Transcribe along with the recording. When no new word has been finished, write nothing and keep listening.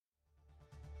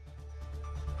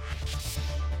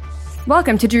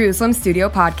Welcome to Jerusalem Studio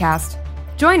Podcast.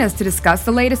 Join us to discuss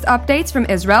the latest updates from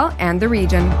Israel and the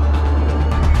region.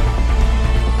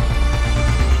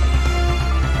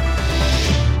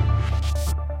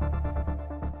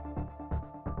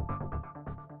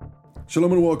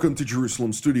 Shalom and welcome to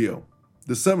Jerusalem Studio.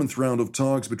 The seventh round of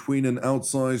talks between an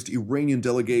outsized Iranian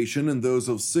delegation and those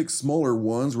of six smaller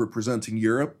ones representing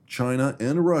Europe, China,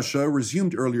 and Russia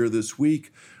resumed earlier this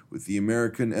week, with the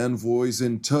American envoys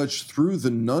in touch through the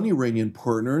non-Iranian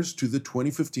partners to the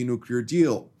 2015 nuclear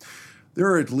deal. There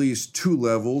are at least two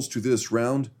levels to this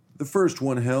round, the first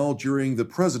one held during the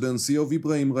presidency of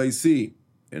Ibrahim Raisi.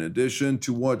 In addition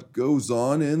to what goes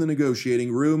on in the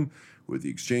negotiating room, with the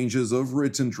exchanges of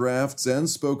written drafts and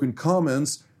spoken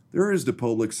comments, there is the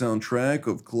public soundtrack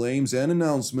of claims and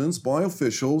announcements by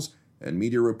officials and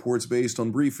media reports based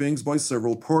on briefings by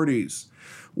several parties.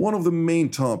 One of the main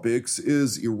topics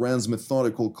is Iran's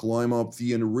methodical climb up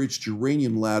the enriched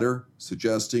uranium ladder,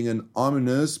 suggesting an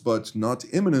ominous but not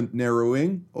imminent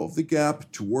narrowing of the gap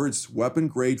towards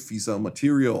weapon-grade fissile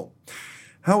material.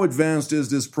 How advanced is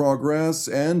this progress,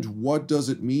 and what does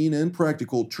it mean in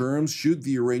practical terms should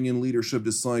the Iranian leadership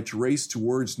decide to race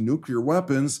towards nuclear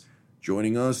weapons?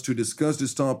 Joining us to discuss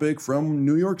this topic from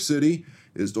New York City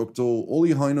is Dr.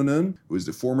 Olli Heinonen, who is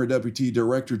the former Deputy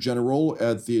Director General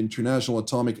at the International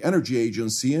Atomic Energy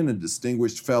Agency and a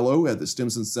distinguished fellow at the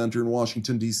Stimson Center in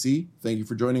Washington, D.C. Thank you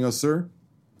for joining us, sir.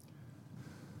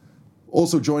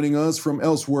 Also joining us from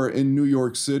elsewhere in New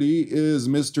York City is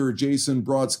Mr. Jason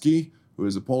Brodsky, who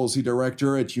is a Policy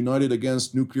Director at United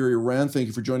Against Nuclear Iran. Thank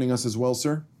you for joining us as well,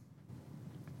 sir.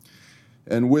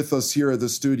 And with us here at the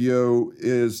studio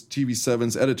is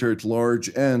TV7's editor-at-large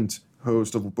and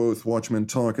host of both Watchmen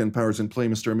Talk and Powers in Play,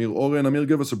 Mr. Amir Oren. Amir,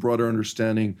 give us a broader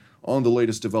understanding on the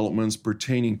latest developments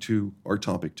pertaining to our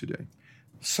topic today.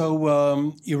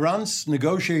 So Iran's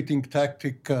negotiating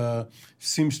tactic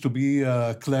seems to be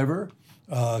clever,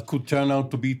 could turn out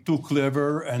to be too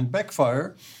clever and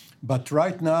backfire. But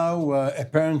right now,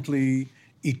 apparently,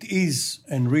 it is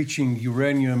enriching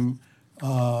uranium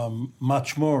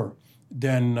much more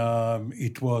than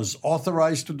it was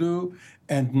authorized to do.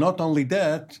 And not only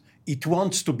that, it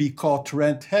wants to be caught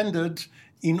red-handed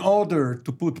in order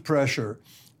to put pressure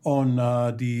on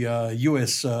the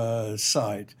U.S.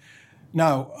 side.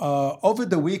 Now, over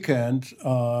the weekend,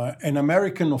 an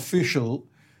American official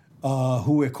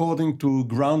who, according to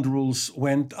ground rules,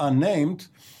 went unnamed,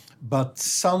 but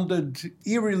sounded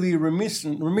eerily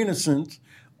reminiscent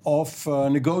of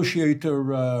negotiator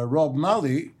Rob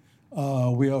Malley.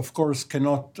 We, of course,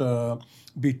 cannot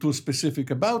be too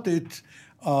specific about it,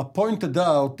 pointed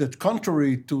out that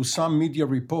contrary to some media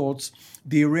reports,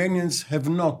 the Iranians have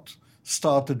not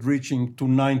started reaching to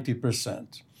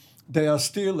 90%. They are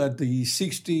still at the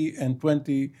 60 and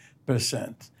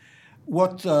 20%.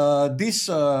 What this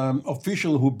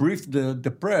official who briefed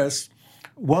the press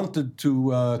wanted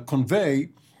to convey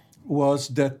was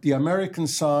that the American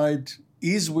side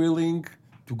is willing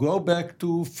to go back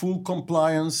to full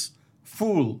compliance,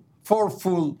 full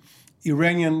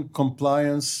Iranian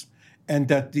compliance, and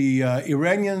that the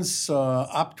Iranians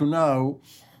up to now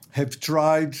have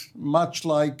tried, much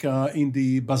like in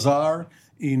the bazaar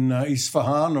in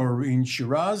Isfahan or in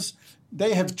Shiraz,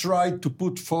 they have tried to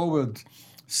put forward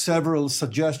several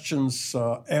suggestions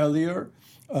earlier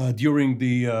during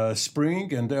the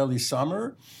spring and early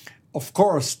summer. Of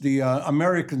course, the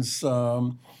Americans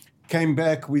came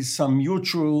back with some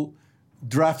mutual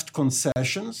draft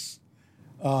concessions.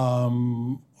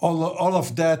 All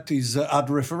of that is ad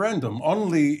referendum.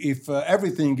 Only if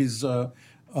everything is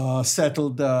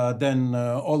settled, then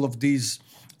all of these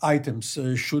items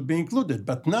should be included.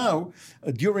 But now,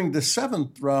 during the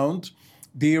seventh round,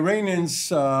 the Iranians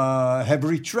have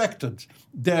retracted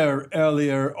their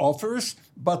earlier offers,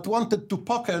 but wanted to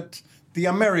pocket the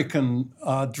American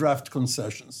draft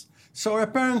concessions. So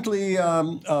apparently,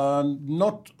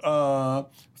 not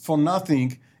for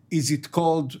nothing is it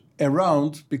called a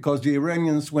round, because the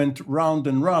Iranians went round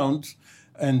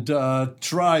and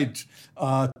tried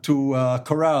to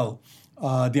corral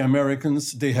the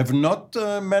Americans. They have not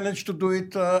managed to do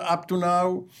it up to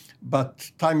now,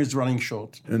 but time is running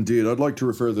short. Indeed. I'd like to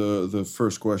refer the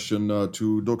first question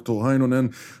to Dr.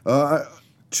 Heinonen.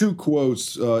 Two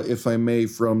quotes, if I may,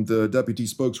 from the deputy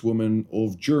spokeswoman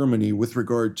of Germany with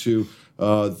regard to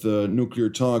the nuclear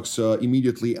talks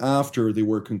immediately after they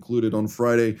were concluded on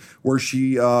Friday, where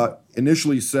she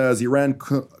initially says Iran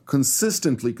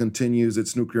consistently continues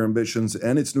its nuclear ambitions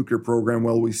and its nuclear program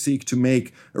while we seek to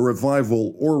make a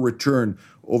revival or return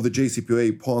of the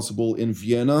JCPOA possible in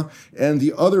Vienna. And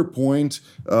the other point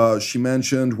she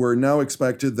mentioned, we're now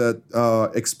expect that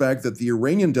the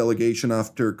Iranian delegation,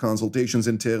 after consultations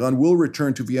in Tehran, will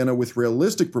return to Vienna with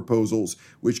realistic proposals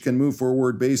which can move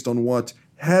forward based on what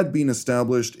had been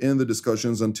established in the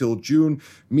discussions until June,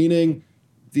 meaning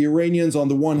the Iranians, on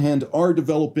the one hand, are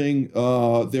developing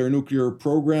their nuclear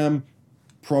program,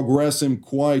 progressing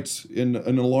quite in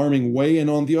an alarming way, and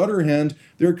on the other hand,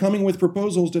 they're coming with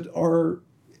proposals that are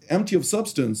empty of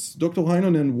substance. Dr.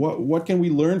 Heinonen, what can we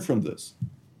learn from this?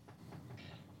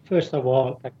 First of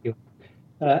all, thank you.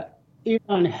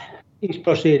 Iran is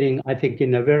proceeding, I think,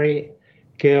 in a very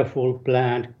careful,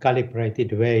 planned,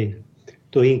 calibrated way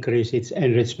to increase its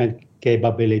enrichment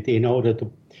capability in order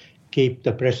to keep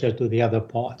the pressure to the other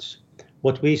parts.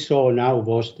 What we saw now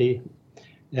was the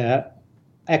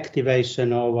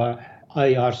activation of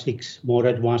IR6 more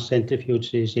advanced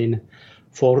centrifuges in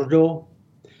Fordo.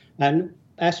 And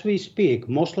as we speak,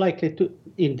 most likely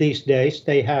in these days,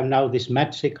 they have now this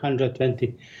magic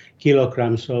 120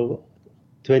 kilograms of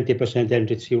 20%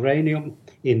 enriched uranium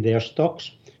in their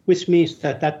stocks, which means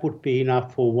that would be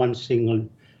enough for one single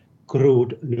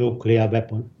crude nuclear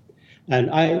weapon. And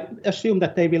I assume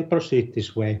that they will proceed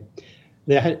this way.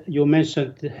 You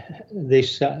mentioned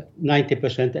this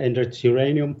 90% enriched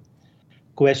uranium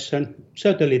question.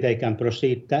 Certainly they can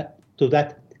proceed to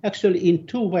that actually in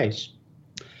two ways.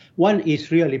 One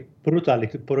is really brutally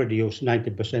to produce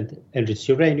 90% enriched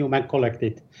uranium and collect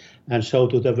it and show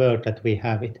to the world that we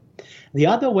have it. The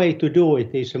other way to do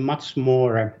it is a much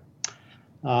more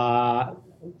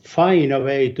finer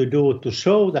way to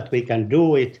show that we can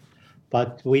do it,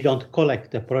 but we don't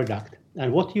collect the product.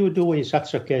 And what you do in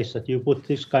such a case that you put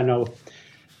this kind of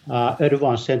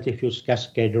advanced centrifuge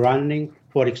cascade running,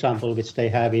 for example, which they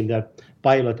have in the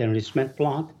pilot enrichment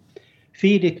plant,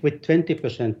 feed it with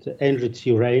 20% enriched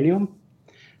uranium.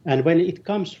 And when it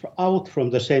comes out from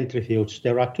the centrifuge,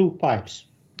 there are two pipes.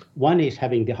 One is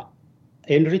having the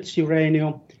enriched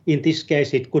uranium. In this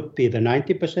case, it could be the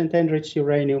 90% enriched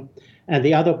uranium. And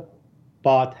the other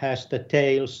part has the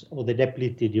tails or the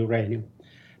depleted uranium.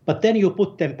 But then you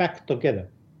put them back together.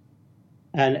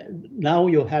 And now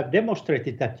you have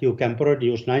demonstrated that you can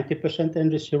produce 90%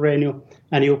 enriched uranium,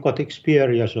 and you got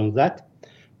experience on that.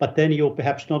 But then you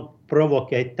perhaps not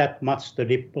provocate that much the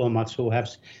diplomats who have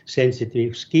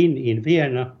sensitive skin in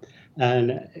Vienna,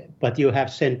 but you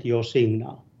have sent your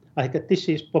signal. I think this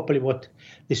is probably what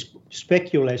this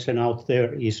speculation out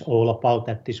there is all about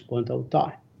at this point of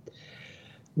time.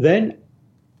 Then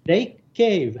they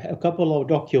gave a couple of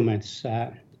documents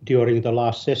during the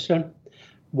last session.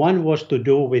 One was to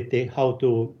do with how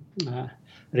to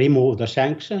remove the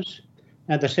sanctions.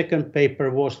 And the second paper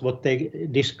was what they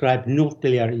described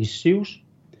nuclear issues.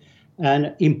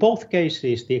 And in both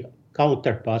cases, the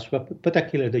counterparts,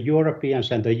 particularly the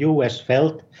Europeans and the US,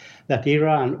 felt that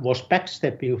Iran was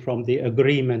backstepping from the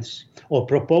agreements or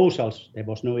proposals. There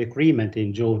was no agreement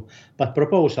in June, but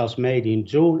proposals made in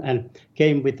June and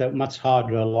came with a much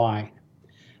harder line.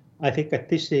 I think that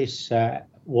this is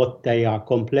what they are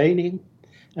complaining,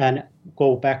 and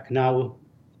go back now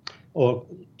or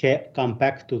come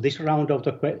back to this round of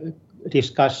the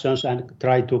discussions and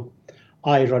try to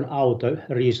iron out a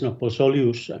reasonable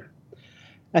solution.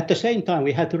 At the same time,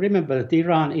 we have to remember that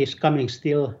Iran is coming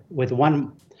still with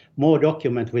one more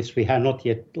document which we have not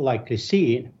yet likely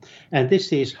seen, and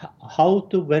this is how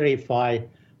to verify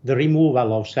the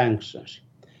removal of sanctions.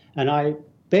 And I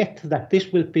bet that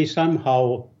this will be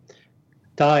somehow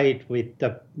tied with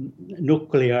the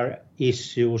nuclear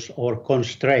issues or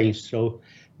constraints, so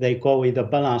they go in the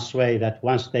balanced way that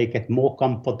once they get more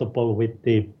comfortable with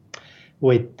the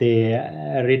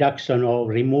reduction or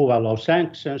removal of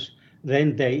sanctions,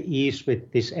 then they ease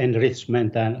with this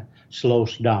enrichment and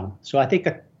slows down. So I think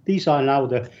that these are now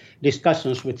the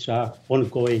discussions which are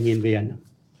ongoing in Vienna.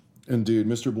 Indeed.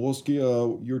 Mr. Bolsky,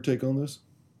 your take on this?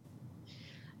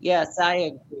 Yes, I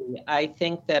agree. I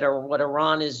think that what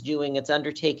Iran is doing, it's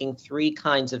undertaking three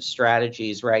kinds of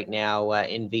strategies right now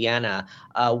in Vienna.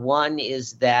 One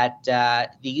is that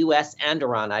the U.S. and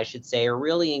Iran, I should say, are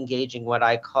really engaging what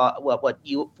I call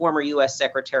former U.S.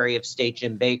 Secretary of State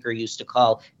Jim Baker used to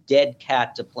call dead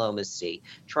cat diplomacy,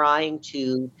 trying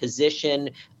to position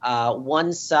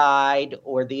one side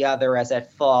or the other as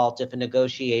at fault if a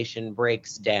negotiation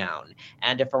breaks down.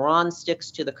 And if Iran sticks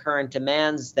to the current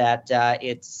demands that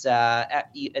it's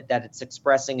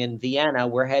expressing in Vienna,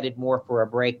 we're headed more for a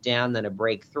breakdown than a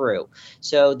breakthrough.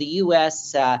 So the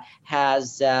U.S.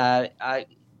 has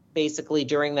basically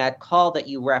during that call that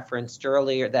you referenced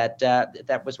earlier,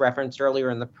 that was referenced earlier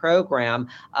in the program,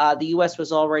 the U.S.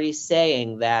 was already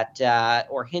saying that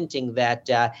or hinting that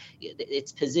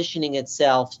it's positioning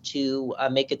itself to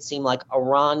make it seem like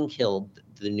Iran killed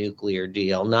the nuclear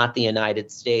deal, not the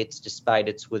United States, despite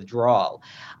its withdrawal.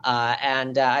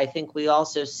 And I think we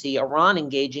also see Iran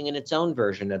engaging in its own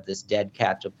version of this dead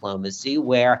cat diplomacy,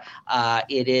 where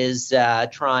it is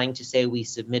trying to say we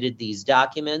submitted these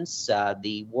documents.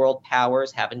 The world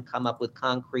powers haven't come up with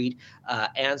concrete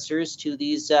answers to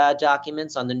these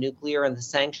documents on the nuclear and the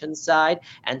sanctions side.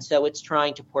 And so it's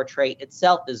trying to portray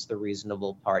itself as the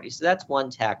reasonable party. So that's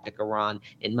one tactic Iran,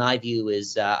 in my view,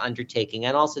 is undertaking,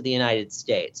 and also the United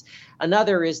States.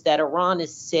 Another is that Iran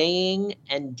is saying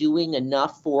and doing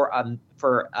enough for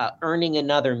earning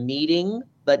another meeting,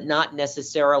 but not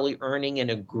necessarily earning an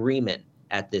agreement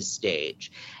at this stage.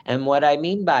 And what I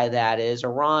mean by that is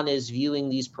Iran is viewing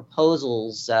these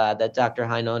proposals that Dr.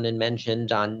 Heinonen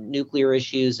mentioned on nuclear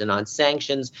issues and on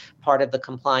sanctions, part of the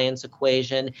compliance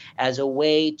equation, as a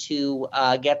way to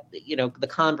get the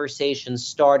conversation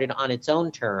started on its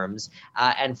own terms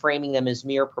and framing them as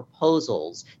mere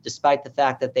proposals, despite the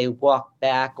fact that they walked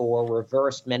back or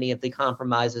reversed many of the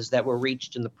compromises that were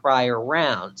reached in the prior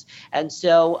rounds. And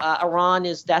so Iran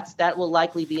that will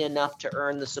likely be enough to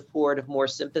earn the support of more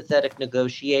sympathetic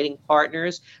negotiating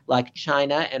partners like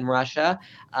China and Russia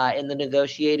in the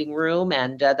negotiating room.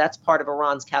 And that's part of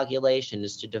Iran's calculation,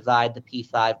 is to divide the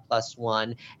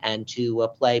P5+1 and to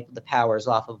play the powers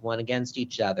off of one against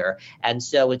each other. And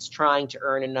so it's trying to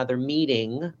earn another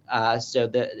meeting,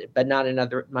 but not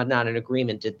an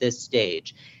agreement at this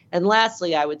stage. And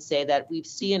lastly, I would say that we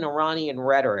see in Iranian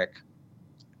rhetoric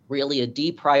really a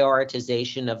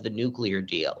deprioritization of the nuclear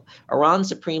deal. Iran's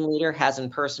supreme leader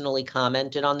hasn't personally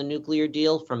commented on the nuclear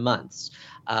deal for months.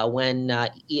 When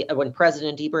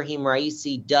President Ibrahim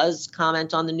Raisi does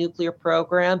comment on the nuclear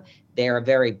program, they are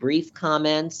very brief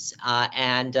comments,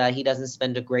 and he doesn't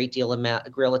spend a great deal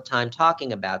of time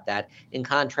talking about that, in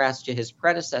contrast to his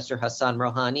predecessor, Hassan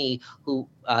Rouhani, who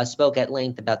spoke at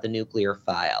length about the nuclear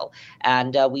file.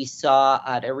 And we saw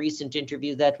at a recent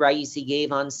interview that Raisi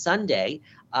gave on Sunday,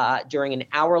 during an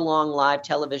hour-long live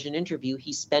television interview,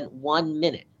 he spent 1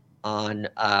 minute on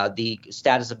the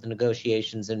status of the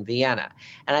negotiations in Vienna.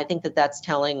 And I think that that's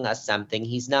telling us something.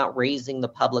 He's not raising the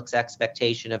public's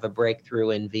expectation of a breakthrough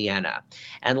in Vienna.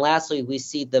 And lastly, we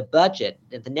see the budget,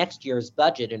 the next year's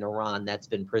budget in Iran that's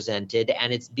been presented,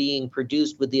 and it's being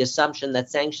produced with the assumption that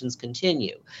sanctions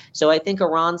continue. So I think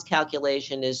Iran's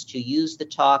calculation is to use the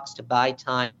talks to buy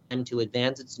time to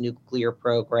advance its nuclear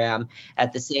program,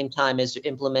 at the same time as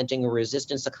implementing a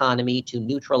resistance economy to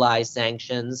neutralize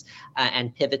sanctions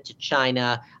and pivot to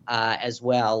China as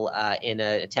well in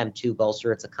an attempt to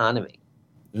bolster its economy.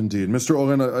 Indeed. Mr.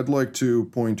 Oren, I'd like to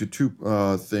point to two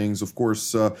things. Of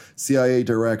course, CIA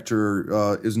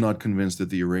director is not convinced that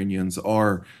the Iranians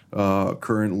are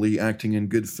currently acting in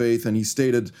good faith, and he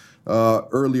stated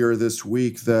earlier this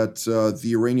week that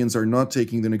the Iranians are not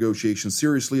taking the negotiations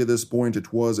seriously at this point.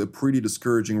 It was a pretty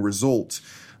discouraging result.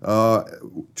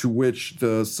 To which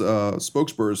the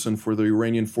spokesperson for the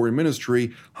Iranian Foreign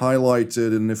Ministry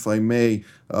highlighted, and if I may,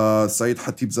 Saeed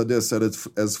Khatibzadeh said it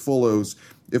as follows: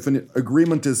 if an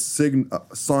agreement is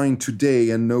signed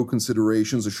today and no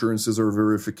considerations, assurances, or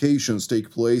verifications take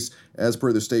place, as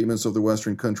per the statements of the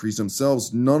Western countries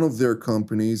themselves, none of their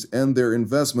companies and their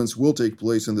investments will take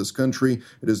place in this country.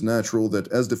 It is natural that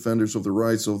as defenders of the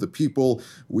rights of the people,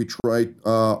 we try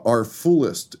our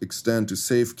fullest extent to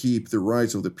safekeep the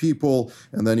rights of the people.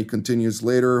 And then he continues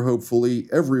later, hopefully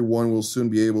everyone will soon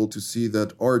be able to see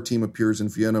that our team appears in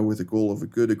Vienna with the goal of a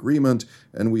good agreement,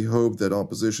 and we hope that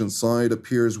opposition side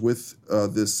appears with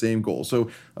this same goal. So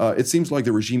it seems like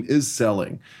the regime is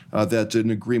selling that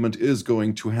an agreement is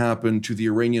going to happen to the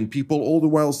Iranian people, all the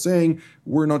while saying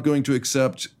we're not going to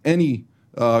accept any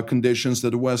conditions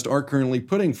that the West are currently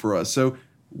putting for us. So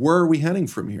where are we heading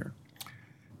from here?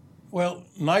 Well,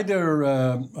 neither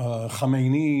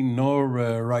Khamenei nor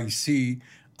Raisi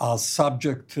are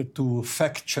subject to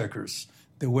fact checkers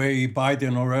the way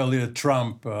Biden or Elliot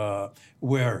Trump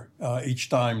were each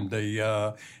time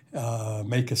they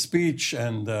make a speech.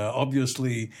 And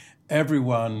obviously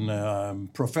everyone,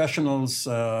 professionals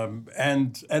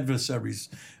and adversaries,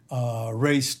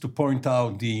 race to point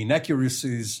out the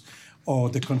inaccuracies or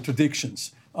the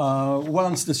contradictions.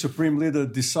 Once the supreme leader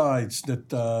decides that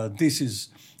this is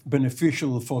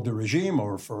beneficial for the regime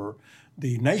or for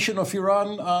the nation of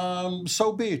Iran,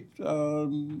 so be it.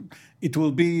 It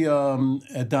will be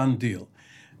a done deal.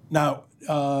 Now,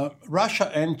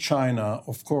 Russia and China,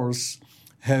 of course,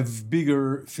 have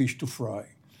bigger fish to fry.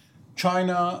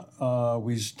 China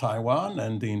with Taiwan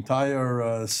and the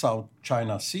entire South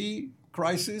China Sea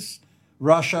crisis,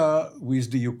 Russia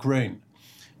with the Ukraine.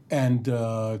 And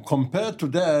compared to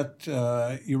that,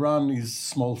 Iran is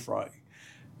small fry,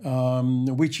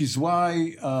 which is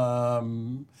why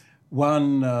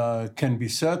one can be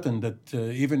certain that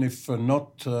even if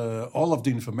not all of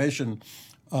the information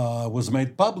was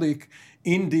made public,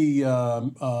 in the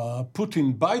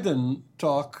Putin-Biden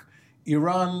talk,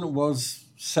 Iran was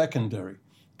secondary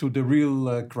to the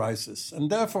real crisis. And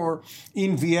therefore,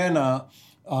 in Vienna,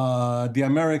 the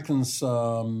Americans,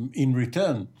 in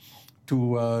return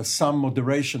to some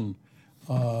moderation,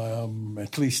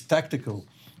 at least tactical,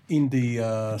 in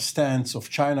the stance of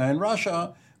China and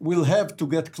Russia, will have to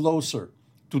get closer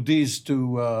to these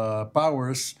two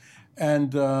powers.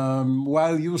 And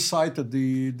while you cited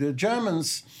the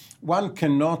Germans, one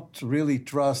cannot really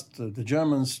trust the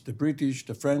Germans, the British,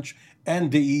 the French,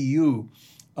 and the EU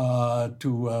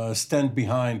to stand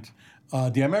behind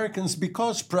the Americans,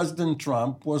 because President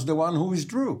Trump was the one who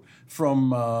withdrew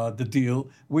from the deal,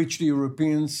 which the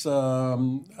Europeans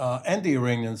and the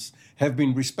Iranians have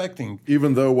been respecting.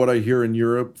 Even though what I hear in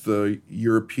Europe, the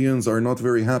Europeans are not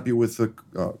very happy with the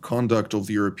conduct of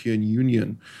the European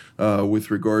Union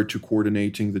with regard to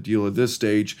coordinating the deal at this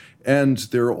stage, and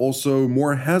they're also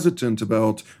more hesitant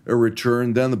about a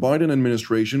return than the Biden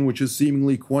administration, which is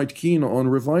seemingly quite keen on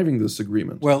reviving this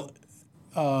agreement. Well,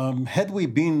 had we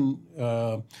been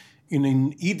in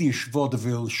an Yiddish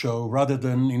vaudeville show rather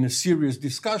than in a serious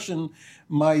discussion,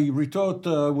 my retort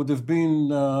would have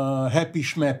been happy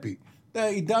schmappy.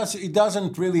 It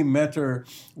doesn't really matter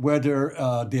whether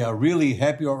they are really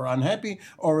happy or unhappy,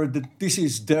 or that this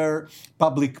is their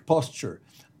public posture.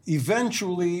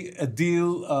 Eventually, a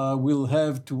deal will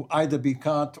have to either be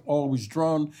cut or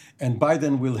withdrawn, and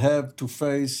Biden will have to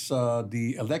face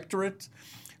the electorate,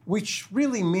 which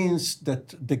really means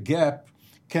that the gap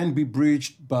can be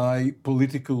bridged by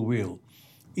political will.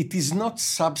 It is not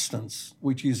substance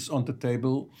which is on the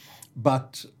table,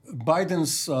 but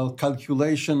Biden's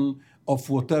calculation of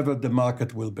whatever the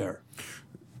market will bear.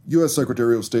 U.S.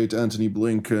 Secretary of State Antony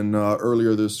Blinken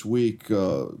earlier this week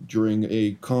during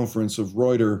a conference of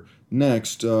Reuters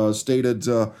Next stated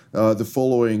the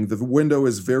following: the window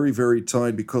is very, very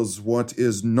tight because what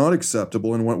is not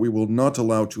acceptable and what we will not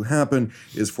allow to happen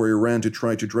is for Iran to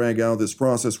try to drag out this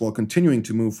process while continuing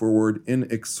to move forward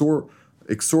inexorably,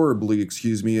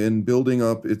 in building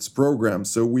up its program.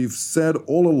 So we've said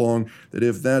all along that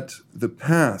if the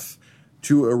path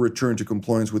to a return to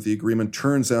compliance with the agreement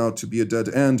turns out to be a dead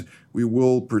end, we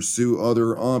will pursue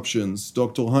other options.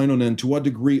 Dr. Heinonen, to what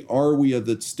degree are we at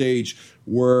that stage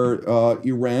where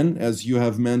Iran, as you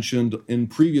have mentioned in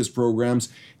previous programs,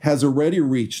 has already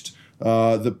reached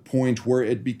the point where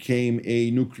it became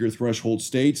a nuclear threshold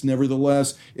state?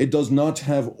 Nevertheless, it does not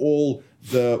have all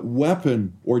the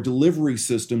weapon or delivery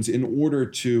systems in order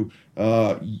to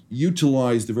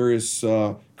utilize the various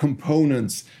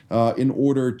components in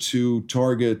order to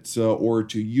target or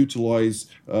to utilize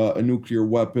a nuclear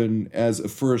weapon as a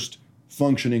first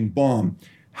functioning bomb.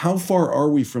 How far are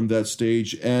we from that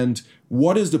stage, and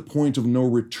what is the point of no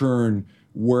return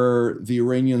where the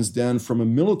Iranians then, from a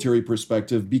military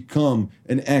perspective, become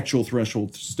an actual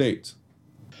threshold state?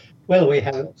 Well, we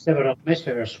have several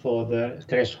measures for the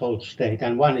threshold state,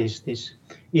 and one is this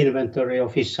inventory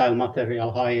of fissile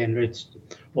material, high enriched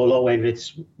or low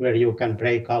enriched, where you can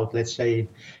break out, let's say,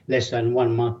 less than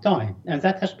 1 month time. And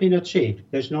that has been achieved.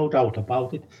 There's no doubt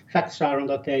about it. Facts are on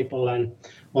the table and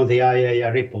on the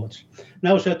IAEA reports.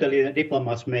 Now, certainly the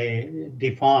diplomats may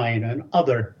define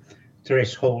another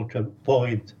threshold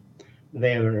point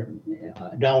there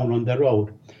down on the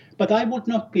road. But I would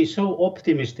not be so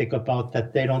optimistic about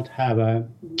that they don't have a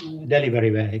delivery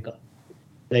vehicle.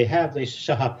 They have this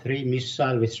Shahab-3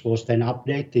 missile, which was then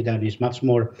updated and is much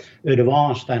more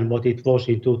advanced than what it was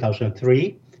in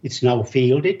 2003. It's now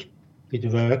fielded.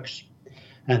 It works.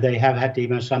 And they have had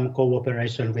even some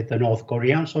cooperation with the North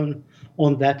Koreans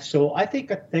on that. So I think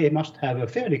that they must have a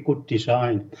fairly good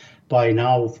design by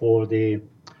now for the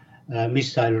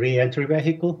missile re-entry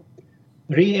vehicle.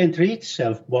 Re-entry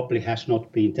itself probably has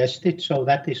not been tested, so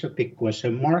that is a big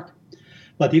question mark.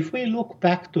 But if we look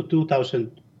back to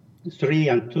 2003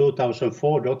 and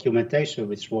 2004 documentation,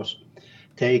 which was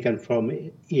taken from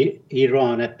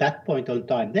Iran at that point in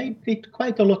time, they did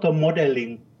quite a lot of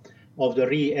modeling of the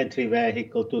re-entry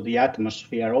vehicle to the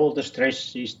atmosphere, all the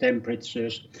stresses,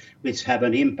 temperatures, which have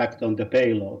an impact on the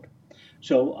payload.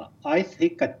 So I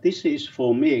think that this is,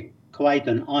 for me, quite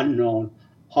an unknown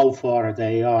how far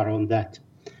they are on that.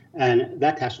 And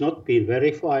that has not been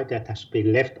verified. That has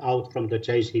been left out from the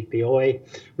JCPOA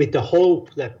with the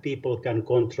hope that people can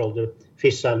control the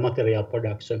fissile material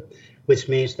production, which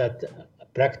means that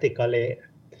practically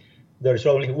there's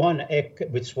only one egg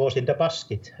which was in the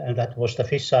basket, and that was the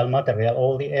fissile material.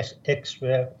 All the eggs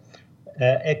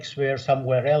were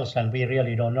somewhere else, and we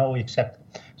really don't know except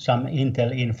some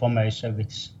intel information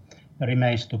which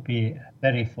remains to be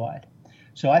verified.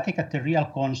 So I think that the real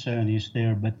concern is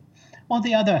there. But on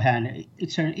the other hand,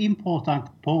 it's an important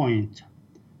point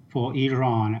for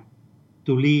Iran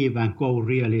to leave and go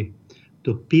really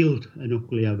to build a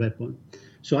nuclear weapon.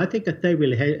 So I think that they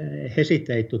will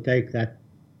hesitate to take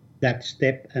that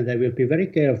step, and they will be very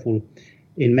careful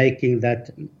in making that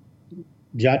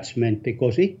judgment,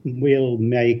 because it will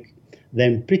make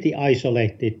them pretty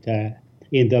isolated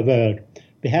in the world.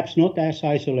 Perhaps not as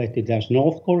isolated as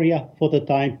North Korea for the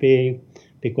time being,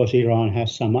 because Iran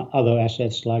has some other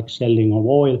assets like selling of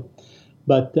oil.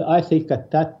 But I think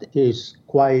that is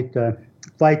quite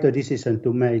a decision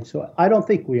to make. So I don't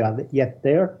think we are yet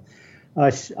there.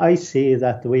 I see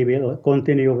that we will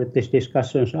continue with these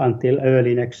discussions until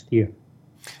early next year.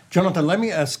 Jonathan, let me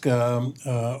ask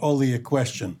Olli a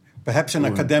question, perhaps an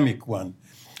academic one.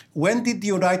 When did the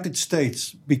United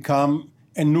States become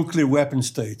a nuclear weapon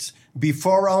state?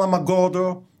 Before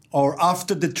Alamogordo or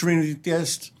after the Trinity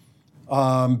test?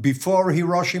 Before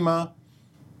Hiroshima?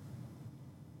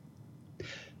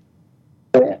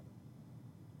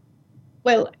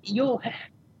 Well, you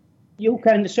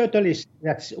can certainly,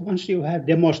 that once you have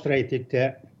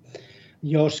demonstrated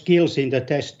your skills in the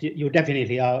test, you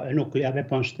definitely are a nuclear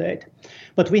weapon state.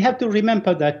 But we have to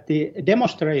remember that the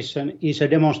demonstration is a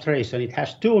demonstration. It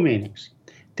has two meanings.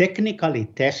 Technically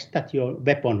test that your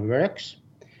weapon works,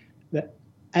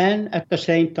 and at the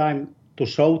same time to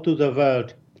show to the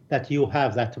world that you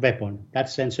have that weapon. That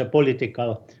sends a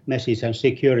political message and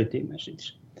security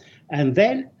message. And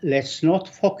then let's not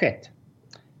forget,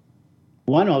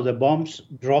 one of the bombs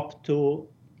dropped to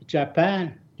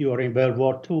Japan during World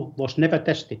War II was never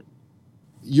tested.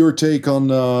 Your take on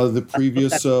the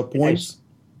previous points?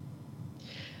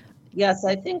 Yes,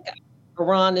 I think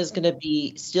Iran is going to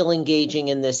be still engaging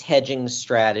in this hedging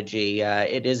strategy.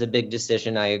 It is a big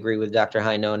decision. I agree with Dr.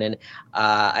 Heinonen.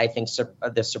 I think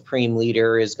the Supreme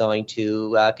Leader is going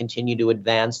to continue to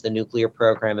advance the nuclear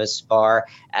program as far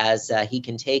as he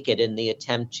can take it in the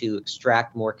attempt to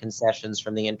extract more concessions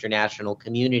from the international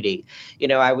community. You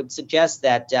know, I would suggest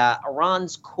that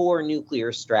Iran's core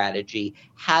nuclear strategy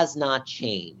has not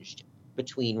changed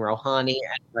between Rouhani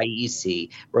and Raisi,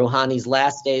 Rouhani's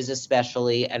last days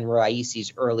especially, and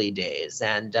Raisi's early days.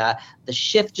 And the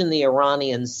shift in the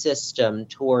Iranian system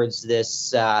towards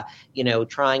this,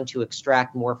 trying to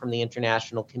extract more from the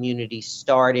international community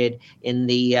started in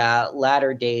the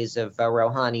latter days of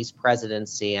Rouhani's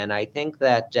presidency. And I think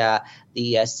that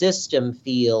the system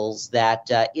feels that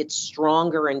it's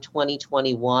stronger in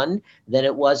 2021 than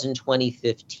it was in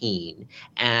 2015,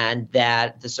 and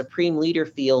that the Supreme Leader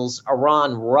feels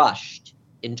Iran rushed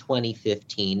in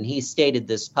 2015. He stated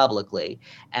this publicly,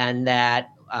 and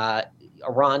that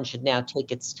Iran should now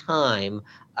take its time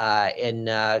in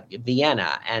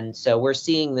Vienna. And so we're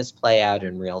seeing this play out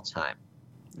in real time.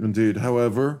 Indeed.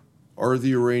 However, are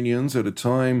the Iranians at a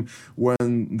time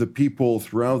when the people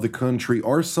throughout the country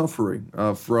are suffering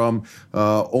from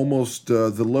almost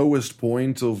the lowest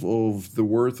point of the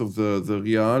worth of the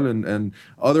rial and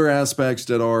other aspects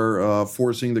that are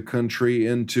forcing the country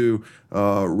into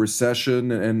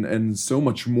recession and so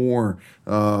much more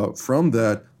from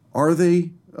that? Are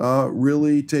they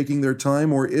really taking their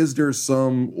time, or is there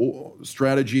some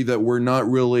strategy that we're not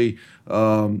really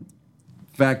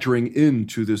factoring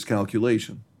into this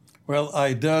calculation? Well,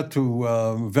 I dare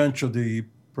to venture the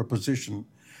proposition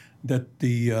that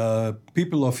the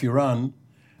people of Iran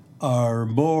are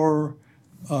more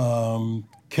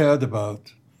cared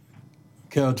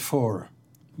for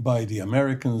by the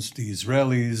Americans, the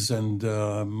Israelis, and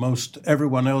most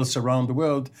everyone else around the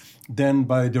world than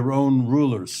by their own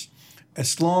rulers.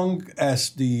 As long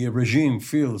as the regime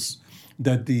feels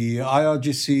that the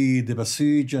IRGC, the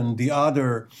Basij, and the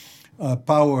other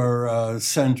power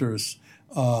centers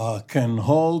can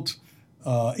hold,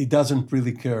 it doesn't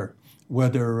really care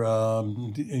whether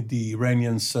the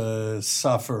Iranians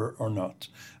suffer or not.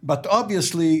 But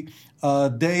obviously,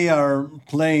 they are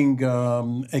playing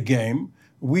a game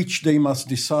which they must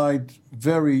decide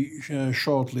very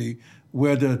shortly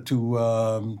whether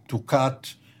to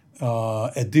cut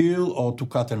a deal or to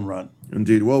cut and run.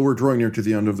 Indeed. Well, we're drawing near to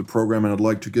the end of the program, and I'd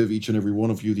like to give each and every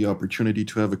one of you the opportunity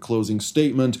to have a closing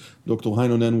statement. Dr.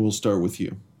 Heinonen, we'll start with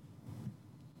you.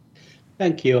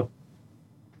 Thank you.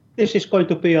 This is going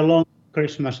to be a long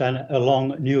Christmas and a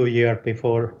long New Year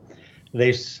before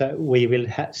this we will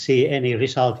see any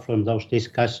result from those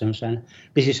discussions. And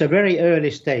this is a very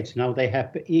early stage. Now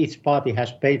each party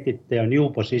has painted their new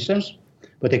positions.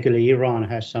 Particularly Iran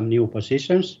has some new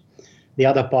positions. The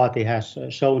other party has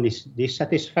shown its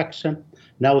dissatisfaction.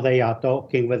 Now they are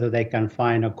talking whether they can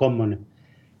find a common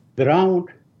ground.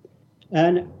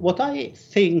 And what I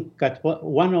think that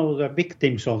one of the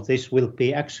victims of this will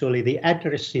be actually the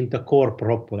addressing the core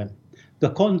problem, the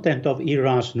content of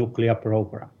Iran's nuclear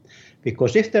program.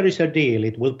 Because if there is a deal,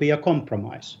 it will be a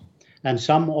compromise. And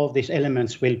some of these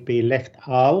elements will be left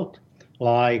out,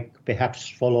 like perhaps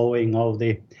following of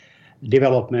the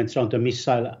developments on the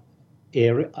missile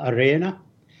arena.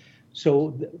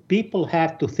 So people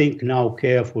have to think now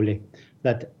carefully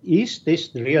that is this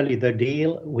really the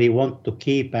deal we want to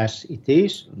keep as it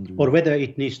is, or whether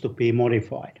it needs to be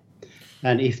modified.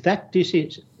 And if that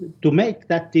decision, to make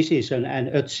that decision and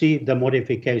achieve the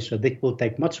modification, it will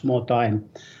take much more time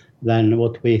than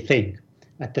what we think.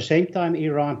 At the same time,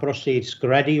 Iran proceeds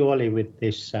gradually with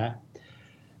this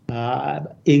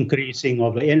increasing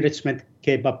of the enrichment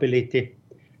capability.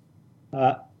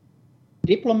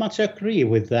 Diplomats agree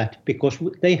with that because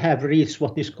they have reached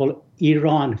what is called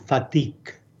Iran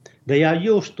fatigue. They are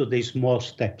used to these small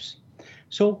steps.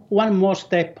 So one more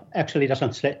step actually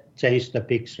doesn't change the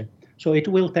picture. So it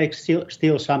will take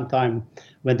still some time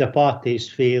when the parties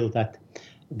feel that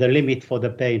the limit for the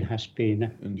pain has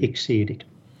been exceeded.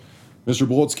 Mr.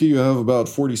 Bolotski, you have about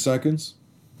 40 seconds.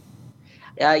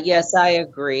 Yes, I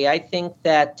agree. I think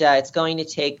that it's going to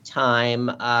take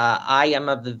time. I am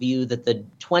of the view that the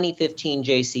 2015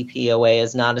 JCPOA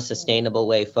is not a sustainable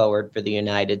way forward for the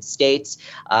United States.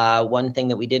 One thing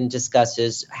that we didn't discuss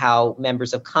is how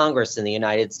members of Congress in the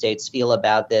United States feel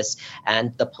about this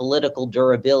and the political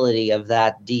durability of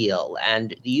that deal.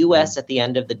 And the U.S. at the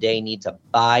end of the day needs a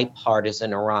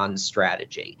bipartisan Iran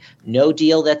strategy. No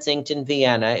deal that's inked in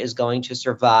Vienna is going to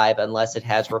survive unless it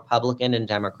has Republican and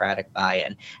Democratic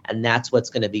buy-in. And that's what's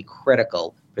going to be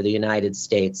critical for the United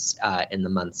States in the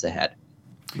months ahead.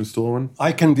 Mr. Owen?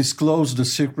 I can disclose the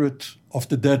secret of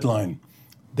the deadline.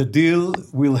 The deal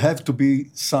will have to be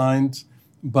signed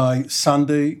by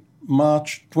Sunday,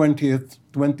 March 20th,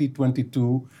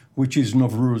 2022, which is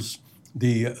Nowruz,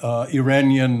 the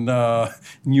Iranian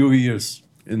New Year's.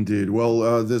 Indeed.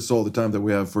 Well, this is all the time that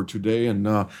we have for today,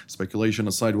 and speculation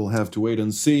aside, we'll have to wait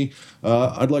and see.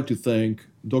 I'd like to thank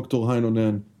Dr.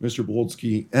 Heinonen, Mr.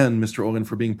 Bolotski, and Mr. Oren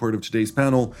for being part of today's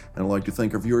panel, and I'd like to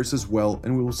thank our viewers as well,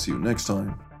 and we will see you next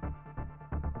time.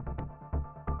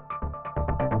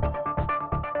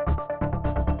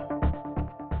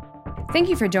 Thank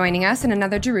you for joining us in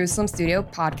another Jerusalem Studio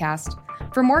podcast.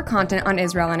 For more content on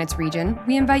Israel and its region,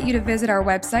 we invite you to visit our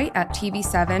website at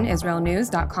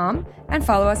tv7israelnews.com and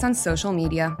follow us on social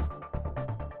media.